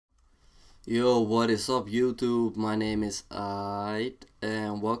Yo, what is up YouTube? My name is Ait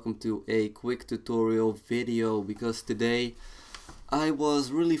and welcome to a quick tutorial video because today I was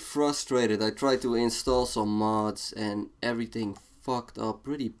really frustrated. I tried to install some mods and everything fucked up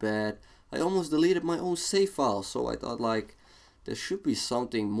pretty bad. I almost deleted my own save file, so I thought like there should be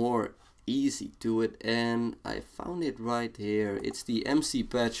something more easy to it, and I found it right here. It's the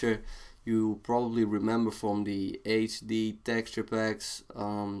mcpatcher. You probably remember from the HD texture packs.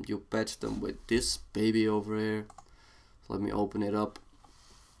 You patch them with this baby over here. So let me open it up.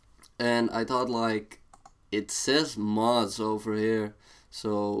 And I thought like, it says mods over here,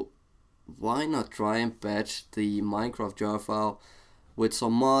 so why not try and patch the Minecraft jar file with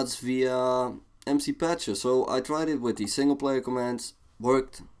some mods via mcpatcher. So I tried it with the single player commands,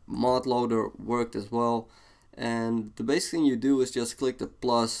 worked. Mod loader worked as well. And the basic thing you do is just click the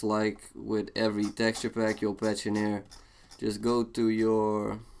plus, like with every texture pack you'll patch in here. Just go to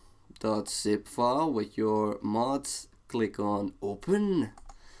your .zip file with your mods, click on open,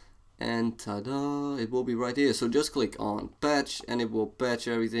 and ta-da, it will be right here. So just click on patch and it will patch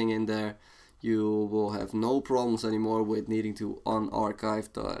everything in there. You will have no problems anymore with needing to unarchive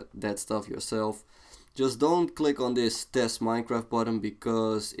that stuff yourself. Just don't click on this test Minecraft button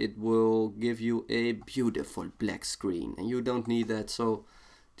because it will give you a beautiful black screen and you don't need that. So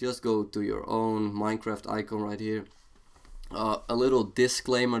just go to your own Minecraft icon right here. A little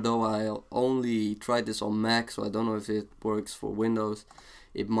disclaimer though, I only tried this on Mac, so I don't know if it works for Windows.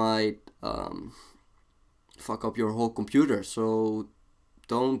 It might fuck up your whole computer, so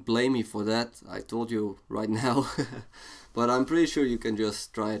don't blame me for that. I told you right now. But I'm pretty sure you can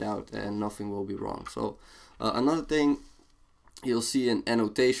just try it out and nothing will be wrong. So another thing, you'll see an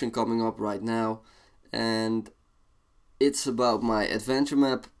annotation coming up right now, and it's about my adventure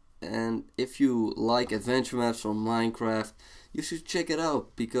map. And if you like adventure maps from Minecraft, you should check it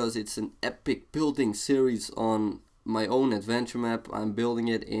out because it's an epic building series on my own adventure map. I'm building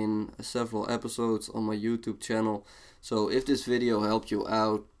it in several episodes on my YouTube channel. So if this video helped you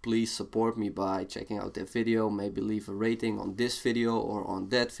out, please support me by checking out that video. Maybe leave a rating on this video or on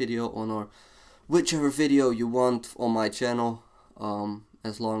that video, or whichever video you want on my channel,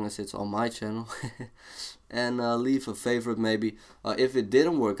 as long as it's on my channel. And leave a favorite maybe. If it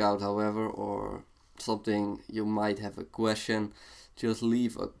didn't work out however, or something, you might have a question, just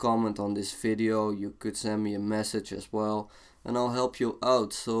leave a comment on this video. You could send me a message as well and I'll help you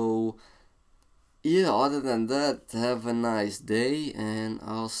out. So yeah, other than that, have a nice day and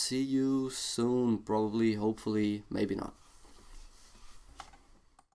I'll see you soon, probably, hopefully, maybe not.